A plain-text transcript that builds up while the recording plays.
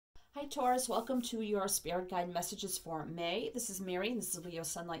Hi Taurus, welcome to your Spirit Guide messages for May. This is Mary and this is Leo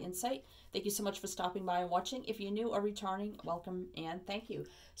Sunlight Insight. Thank you so much for stopping by and watching. If you're new or returning, welcome and thank you.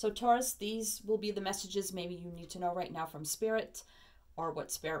 So Taurus, these will be the messages maybe you need to know right now from Spirit or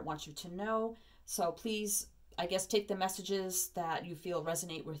what Spirit wants you to know. So please, I guess, take the messages that you feel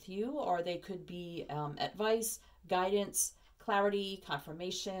resonate with you, or they could be advice, guidance, clarity,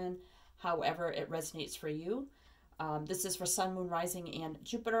 confirmation, however it resonates for you. This is for Sun, Moon, Rising, and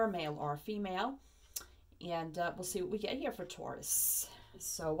Jupiter, male or female. And we'll see what we get here for Taurus.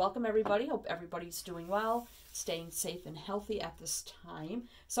 So welcome everybody. Hope everybody's doing well, staying safe and healthy at this time.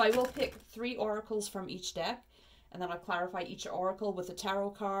 So I will pick 3 oracles from each deck, and then I'll clarify each oracle with a tarot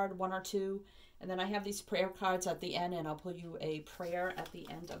card, 1 or 2. And then I have these prayer cards at the end, and I'll pull you a prayer at the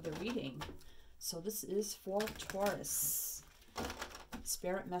end of the reading. So this is for Taurus.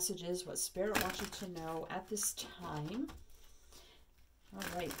 Spirit messages, what Spirit wants you to know at this time.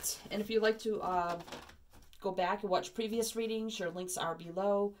 All right. And if you'd like to go back and watch previous readings, your links are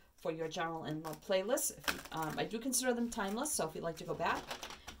below for your General and Love playlist. I do consider them timeless, so if you'd like to go back,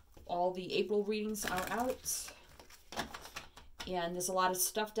 all the April readings are out. And there's a lot of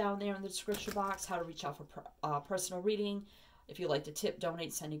stuff down there in the description box, how to reach out for personal reading. If you'd like to tip,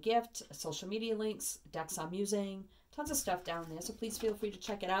 donate, send a gift, social media links, decks I'm using, tons of stuff down there, so please feel free to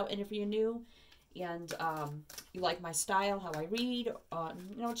check it out. And if you're new and you like my style, how I read,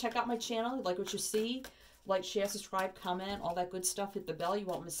 check out my channel. You like what you see, like, share, subscribe, comment, all that good stuff. Hit the bell, you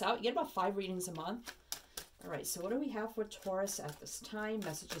won't miss out. You get about 5 readings a month. All right, so what do we have for Taurus at this time?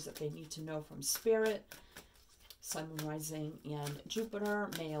 Messages that they need to know from Spirit. Sun, Moon, Rising, and Jupiter,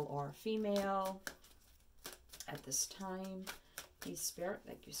 male or female at this time. Please, Spirit,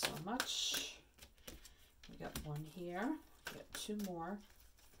 thank you so much. We got 1 here. We got 2 more.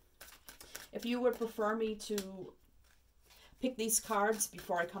 If you would prefer me to pick these cards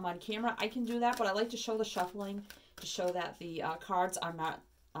before I come on camera, I can do that, but I like to show the shuffling to show that the cards are not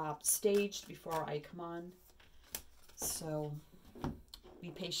staged before I come on. So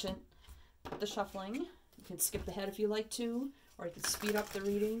be patient with the shuffling. You can skip ahead if you like to, or you can speed up the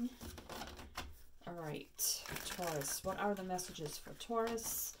reading. All right, Taurus, what are the messages for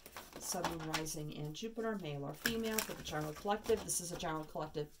Taurus? Sun, Moon, Rising, and Jupiter, male or female, for the General Collective. This is a General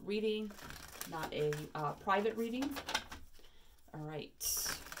Collective reading, not a private reading. All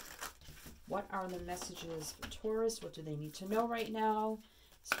right. What are the messages for Taurus? What do they need to know right now?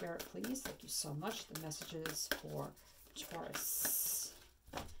 Spirit, please. Thank you so much. The messages for Taurus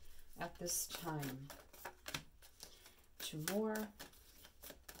at this time. 2 more. All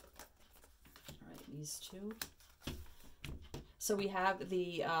right, these 2. So we have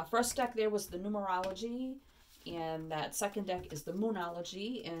the first deck there was the numerology, and that second deck is the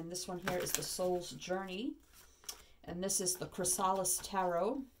moonology, and this one here is the soul's journey, and this is the chrysalis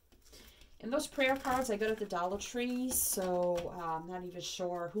tarot. And those prayer cards I got at the Dollar Tree, so I'm not even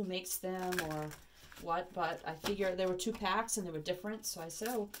sure who makes them or what, but I figured there were 2 packs and they were different, so I said,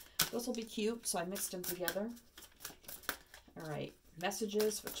 oh, those will be cute, so I mixed them together. All right,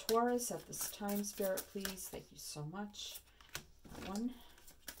 messages for Taurus at this time, Spirit, please. Thank you so much. 1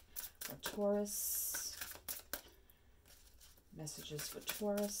 for Taurus. Messages for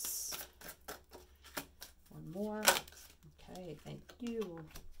Taurus. 1 more. Okay, thank you.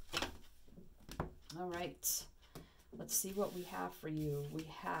 All right, let's see what we have for you. We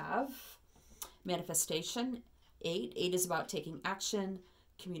have manifestation, 8. 8 is about taking action,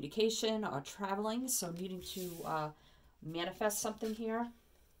 communication, or traveling, so needing to manifest something here.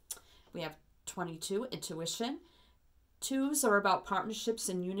 We have 22, intuition. 2s are about partnerships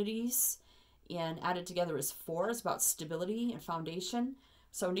and unities, and added together is 4 is about stability and foundation.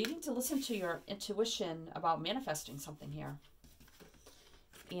 So needing to listen to your intuition about manifesting something here.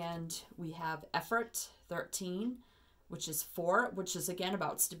 And we have effort, 13, which is 4, which is again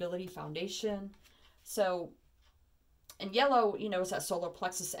about stability, foundation. So, and yellow, is that solar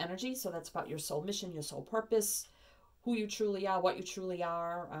plexus energy. So that's about your soul mission, your soul purpose, who you truly are, what you truly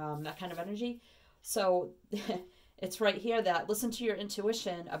are, that kind of energy. So it's right here that listen to your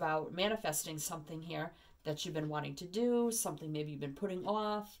intuition about manifesting something here that you've been wanting to do, something maybe you've been putting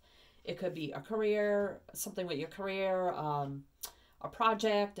off. It could be a career, something with your career, a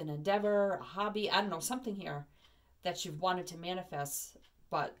project, an endeavor, a hobby, I don't know, something here that you've wanted to manifest,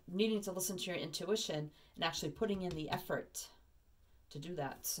 but needing to listen to your intuition and actually putting in the effort to do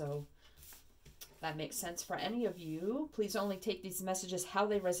that. So that makes sense for any of you. Please only take these messages how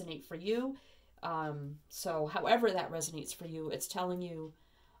they resonate for you. So however that resonates for you, it's telling you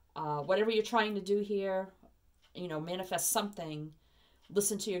whatever you're trying to do here, manifest something.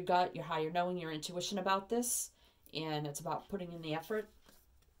 Listen to your gut, your higher knowing, your intuition about this, and it's about putting in the effort.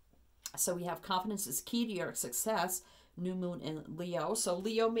 So we have confidence is key to your success. New moon in Leo. So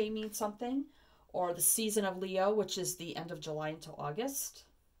Leo may mean something, or the season of Leo, which is the end of July until August.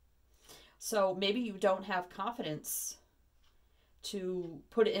 So maybe you don't have confidence to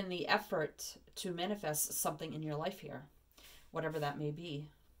put in the effort to manifest something in your life here, whatever that may be.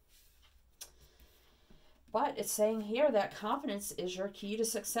 But it's saying here that confidence is your key to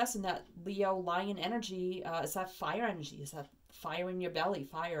success, and that Leo lion energy is that fire energy, is that fire in your belly,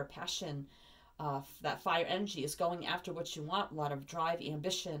 fire, passion. That fire energy is going after what you want, a lot of drive,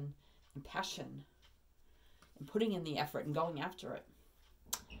 ambition, and passion, and putting in the effort and going after it.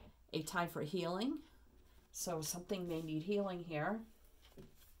 A time for healing. So something may need healing here.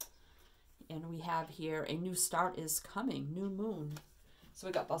 And we have here a new start is coming, new moon. So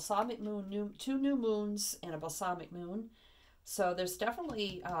we got balsamic moon, two new moons, and a balsamic moon. So there's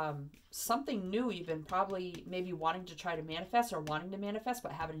definitely something new you've been probably maybe wanting to try to manifest, or wanting to manifest,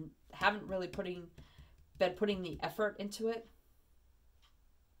 but haven't really been putting the effort into it.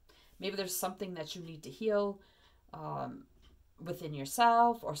 Maybe there's something that you need to heal within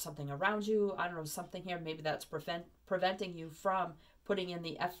yourself, or something around you. I don't know, something here. Maybe that's preventing you from putting in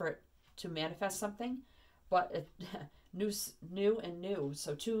the effort to manifest something. But new and new.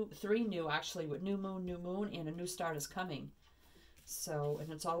 So three new actually, with new moon, and a new start is coming. So,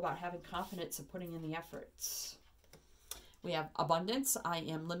 and it's all about having confidence and putting in the efforts. We have abundance. I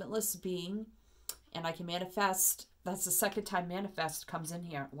am limitless being, and I can manifest. That's the second time manifest comes in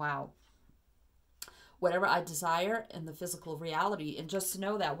here. Wow. Whatever I desire in the physical reality. And just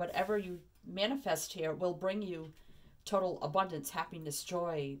know that whatever you manifest here will bring you total abundance, happiness,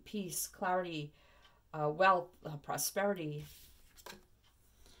 joy, peace, clarity, wealth, prosperity.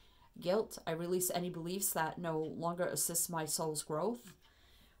 Guilt. I release any beliefs that no longer assist my soul's growth.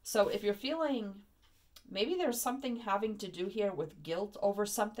 So if you're feeling, maybe there's something having to do here with guilt over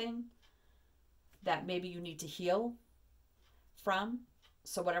something that maybe you need to heal from.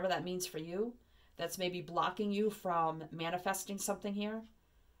 So whatever that means for you, that's maybe blocking you from manifesting something here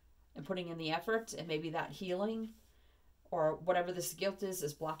and putting in the effort. And maybe that healing, or whatever this guilt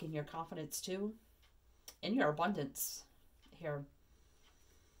is blocking your confidence too, and your abundance here.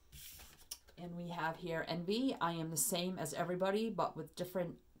 And we have here envy. I am the same as everybody, but with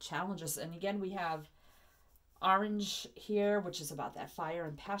different challenges. And again, we have orange here, which is about that fire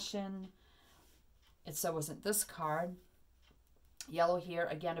and passion. And so isn't this card. Yellow here,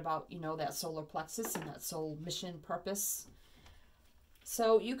 again, about, you know, that solar plexus and that soul mission purpose.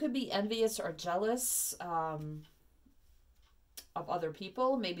 So you could be envious or jealous of other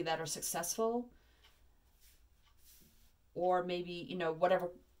people, maybe that are successful. Or maybe, you know,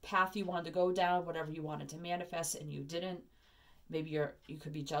 whatever path you wanted to go down, whatever you wanted to manifest and you didn't. Maybe you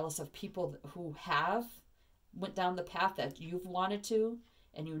could be jealous of people who went down the path that you've wanted to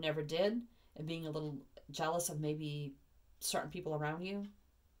and you never did, and being a little jealous of maybe certain people around you.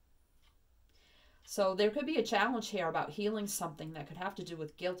 So there could be a challenge here about healing something that could have to do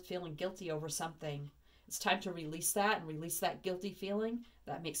with guilt, feeling guilty over something. It's time to release that and release that guilty feeling.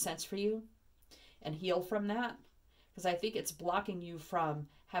 That makes sense for you, and heal from that. Because I think it's blocking you from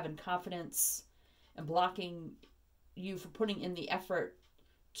having confidence and blocking you from putting in the effort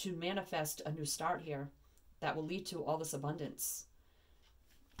to manifest a new start here that will lead to all this abundance.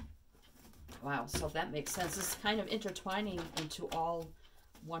 Wow, so if that makes sense, this is kind of intertwining into all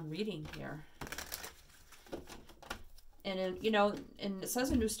one reading here. And, you know, and it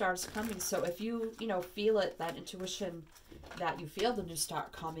says a new start is coming. So if you, you know, feel it, that intuition that you feel the new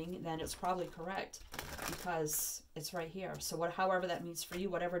start coming, then it's probably correct, because it's right here. So however that means for you,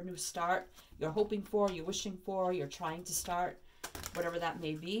 whatever new start you're hoping for, you're wishing for, you're trying to start, whatever that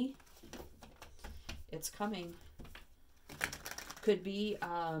may be, it's coming. Could be,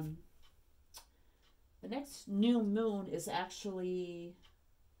 the next new moon is actually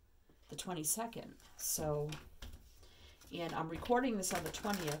the 22nd. So, and I'm recording this on the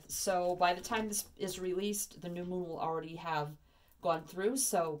 20th. So by the time this is released, the new moon will already have gone through.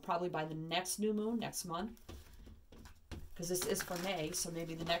 So probably by the next new moon, next month, because this is for May. So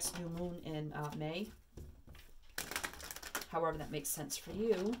maybe the next new moon in May. However that makes sense for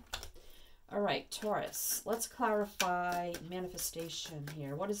you. All right, Taurus. Let's clarify manifestation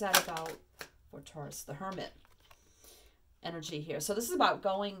here. What is that about for Taurus? The Hermit energy here. So this is about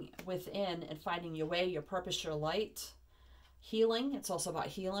going within and finding your way, your purpose, your light. Healing. It's also about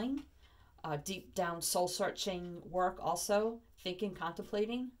healing. Deep down soul searching work also. Thinking,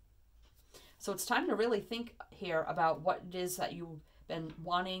 contemplating. So it's time to really think here about what it is that you've been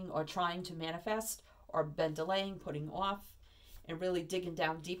wanting or trying to manifest, or been delaying, putting off, and really digging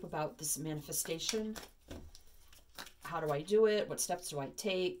down deep about this manifestation. How do I do it? What steps do I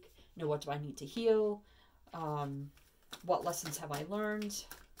take? You know, what do I need to heal? What lessons have I learned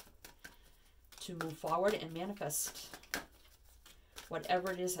to move forward and manifest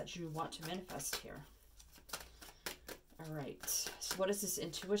whatever it is that you want to manifest here? All right. So what is this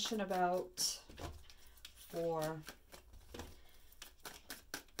intuition about for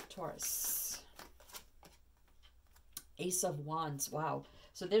Taurus? Ace of Wands. Wow.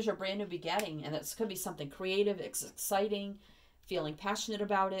 So there's your brand new beginning, and it's going to be something creative, exciting, feeling passionate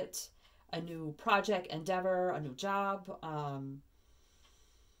about it, a new project, endeavor, a new job,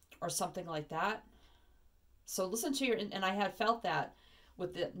 or something like that. So listen to your, and I had felt that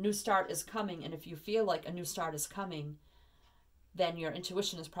with the new start is coming, and if you feel like a new start is coming, then your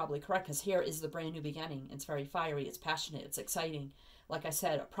intuition is probably correct, because here is the brand new beginning. It's very fiery, it's passionate, it's exciting. Like I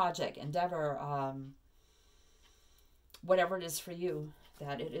said, a project, endeavor, whatever it is for you,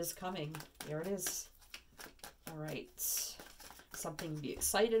 that it is coming. There it is. All right. Something to be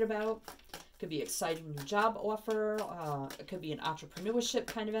excited about. Could be exciting new job offer. It could be an entrepreneurship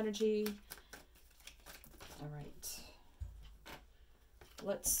kind of energy. All right.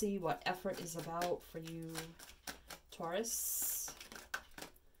 Let's see what effort is about for you, Taurus.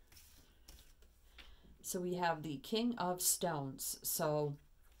 So we have the King of Stones. So,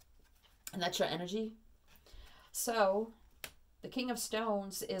 and that's your energy. So the King of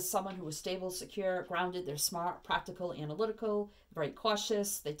Stones is someone who is stable, secure, grounded. They're smart, practical, analytical, very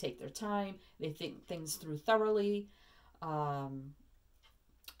cautious. They take their time. They think things through thoroughly.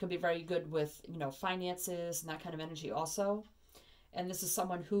 Could be very good with, you know, finances and that kind of energy also. And this is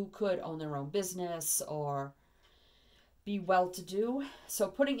someone who could own their own business or be well-to-do. So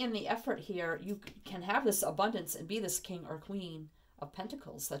putting in the effort here, you can have this abundance and be this king or queen of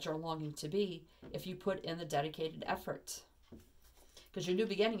pentacles that you're longing to be if you put in the dedicated effort. Because your new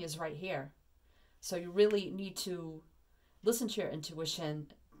beginning is right here. So you really need to listen to your intuition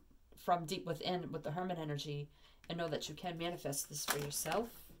from deep within with the Hermit energy and know that you can manifest this for yourself.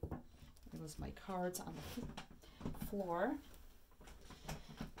 There was my cards on the floor.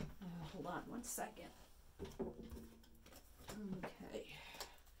 Hold on one second. Okay.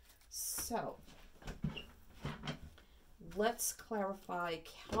 So let's clarify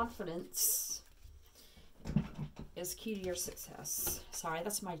confidence is key to your success. Sorry,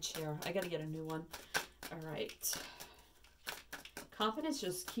 that's my chair. I got to get a new one. All right. Confidence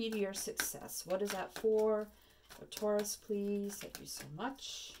is key to your success. What is that for? For Taurus, please. Thank you so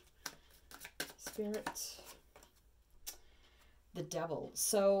much. Spirit. The Devil.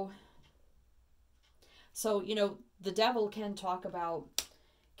 So, you know, the devil can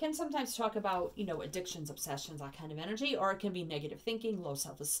sometimes talk about, you know, addictions, obsessions, that kind of energy, or it can be negative thinking, low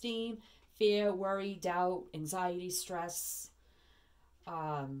self-esteem, fear, worry, doubt, anxiety, stress,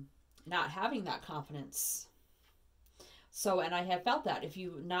 not having that confidence. So, and I have felt that if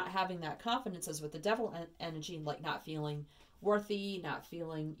you not having that confidence is with the devil energy, like not feeling worthy, not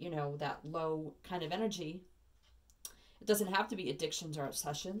feeling, you know, that low kind of energy. It doesn't have to be addictions or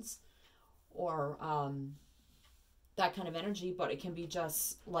obsessions or that kind of energy, but it can be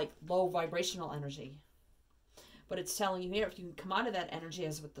just like low vibrational energy. But it's telling you here, if you can come out of that energy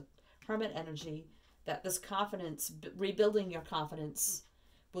as with the Hermit energy, that this confidence, rebuilding your confidence,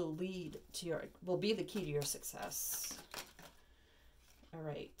 will be the key to your success. All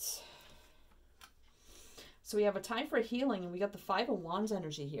right. So we have a time for healing, and we got the Five of Wands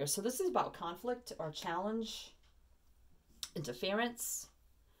energy here. So this is about conflict or challenge, interference.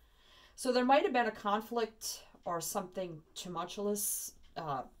 So there might have been a conflict or something tumultuous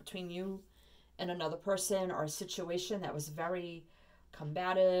between you and another person, or a situation that was very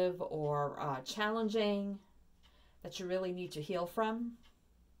combative or challenging that you really need to heal from.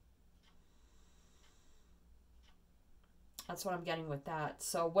 That's what I'm getting with that.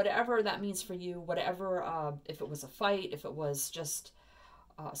 So whatever that means for you, whatever, if it was a fight, if it was just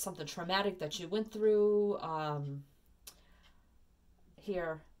something traumatic that you went through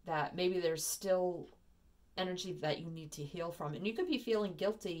here, that maybe there's still energy that you need to heal from. And you could be feeling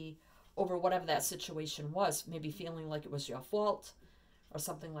guilty over whatever that situation was, maybe feeling like it was your fault or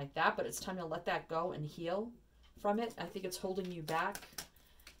something like that, but it's time to let that go and heal from it. I think it's holding you back.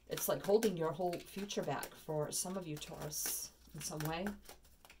 It's like holding your whole future back for some of you, Taurus, in some way.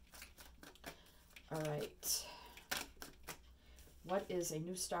 All right. What is a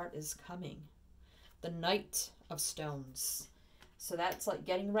new start is coming? The Knight of Stones. So that's like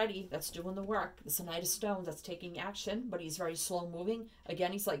getting ready. That's doing the work. It's a Knight of Stones. That's taking action, but he's very slow moving.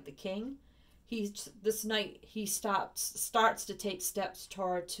 Again, he's like the king. This knight, he starts to take steps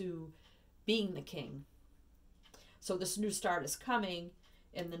toward to being the king. So this new start is coming,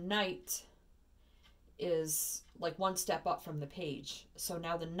 and the knight is like one step up from the page. So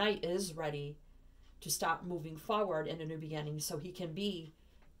now the Knight is ready to start moving forward in a new beginning so he can be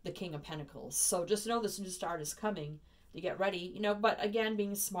the King of Pentacles. So just know this new start is coming. To get ready, you know, but again,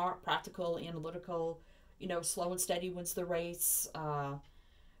 being smart, practical, analytical, you know, slow and steady wins the race,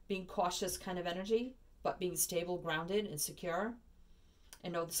 being cautious kind of energy, but being stable, grounded, and secure.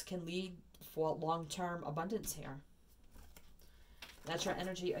 And know this can lead for long-term abundance here. That's your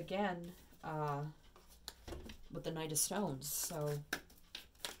energy again with the Knight of Stones.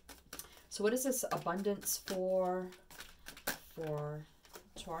 So what is this abundance for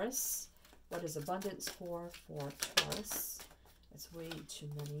Taurus? What is abundance for Taurus? It's way too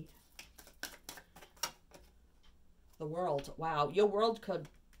many. The world. Wow. Your world could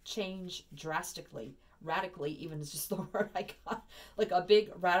change drastically. Radically, even is just the word I got. Like a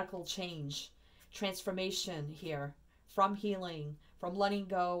big radical change. Transformation here. From healing. From letting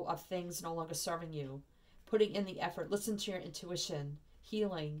go of things no longer serving you. Putting in the effort. Listen to your intuition.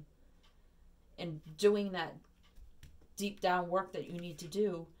 Healing. And doing that deep down work that you need to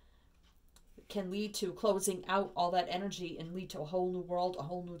do can lead to closing out all that energy and lead to a whole new world, a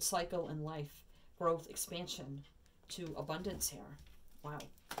whole new cycle in life, growth, expansion, to abundance here. Wow.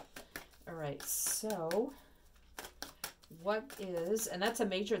 All right, so what is, and that's a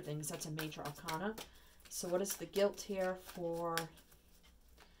major thing, because that's a major arcana. So what is the guilt here for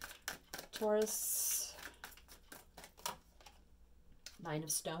Taurus? Nine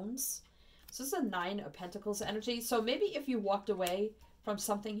of Stones. So this is a Nine of Pentacles energy. So maybe if you walked away from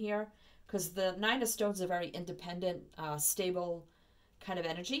something here, because the Nine of Stones is a very independent, stable kind of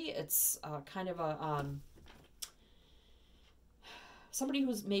energy. It's kind of a somebody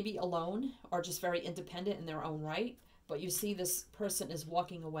who's maybe alone or just very independent in their own right. But you see this person is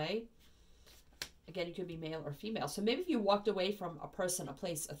walking away. Again, you could be male or female. So maybe if you walked away from a person, a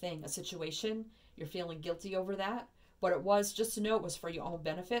place, a thing, a situation, you're feeling guilty over that. But it was, just to know, it was for your own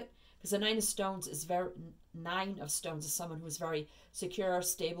benefit. Because the Nine of Stones is someone who is very secure,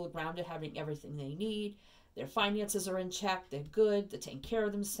 stable, grounded, having everything they need. Their finances are in check. They're good. They're taking care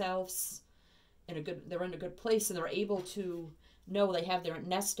of themselves. They're in a good place, and they're able to know they have their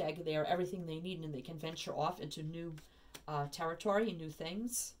nest egg there, everything they need, and they can venture off into new territory and new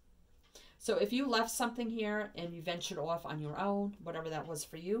things. So if you left something here and you ventured off on your own, whatever that was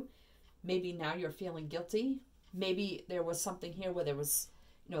for you, maybe now you're feeling guilty. Maybe there was something here where there was,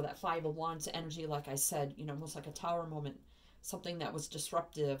 you know, that Five of Wands energy, like I said, you know, almost like a tower moment, something that was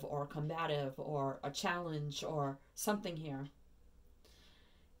disruptive or combative or a challenge or something here.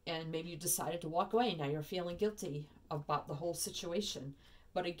 And maybe you decided to walk away. Now you're feeling guilty about the whole situation.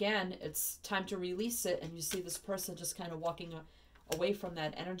 But again, it's time to release it. And you see this person just kind of walking away from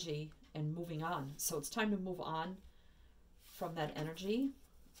that energy and moving on. So it's time to move on from that energy.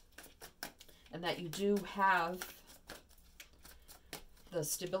 And that you do have the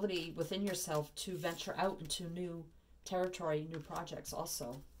stability within yourself to venture out into new territory, new projects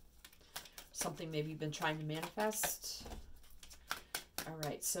also. Something maybe you've been trying to manifest. All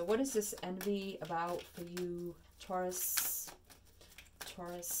right, so what is this envy about for you, Taurus?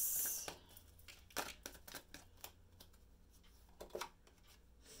 Taurus.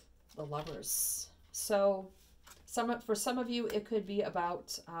 The Lovers. So for some of you, it could be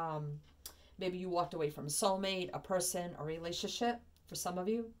about maybe you walked away from a soulmate, a person, a relationship for some of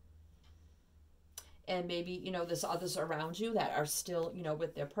you. And maybe, you know, there's others around you that are still, you know,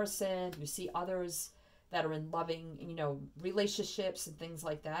 with their person. You see others that are in loving, you know, relationships and things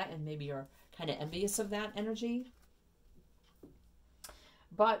like that. And maybe you're kind of envious of that energy.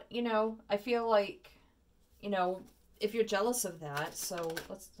 But, you know, I feel like, you know, if you're jealous of that, so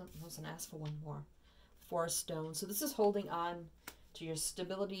let's ask for one more. Four Stones. So this is holding on to your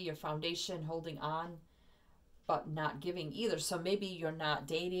stability, your foundation, holding on, but not giving either. So maybe you're not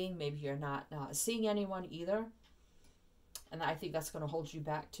dating, maybe you're not seeing anyone either. And I think that's going to hold you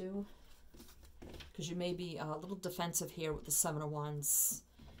back too. Because you may be a little defensive here with the Seven of Wands.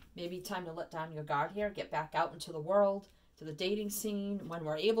 Maybe time to let down your guard here, get back out into the world, to the dating scene when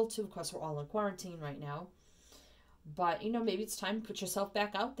we're able to. Of course, we're all in quarantine right now. But, you know, maybe it's time to put yourself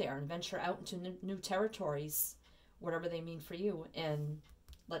back out there and venture out into new territories, whatever they mean for you, and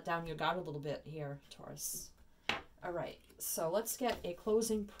let down your guard a little bit here, Taurus. All right, so let's get a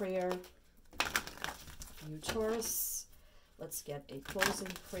closing prayer for you, Taurus. Let's get a closing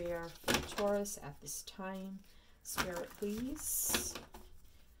prayer for Taurus at this time. Spirit, please.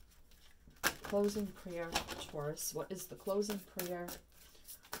 Closing prayer for Taurus. What is the closing prayer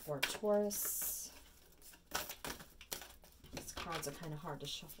for Taurus? These cards are kind of hard to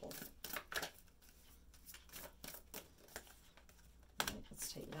shuffle. All right,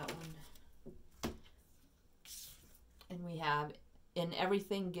 let's take that one. And we have, in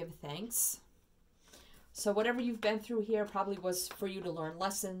everything, give thanks. So whatever you've been through here probably was for you to learn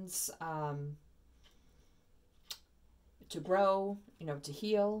lessons, to grow, to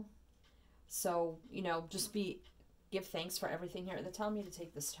heal. So, just give thanks for everything here. They're telling me to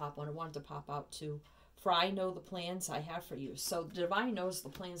take this top one. I wanted to pop out too. For I know the plans I have for you. So the divine knows the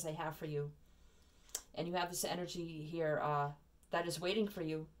plans I have for you. And you have this energy here that is waiting for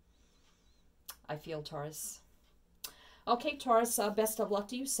you. I feel, Taurus. Okay, Taurus, best of luck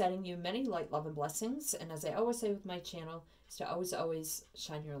to you, sending you many light, love, and blessings. And as I always say with my channel, is to always, always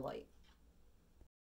shine your light.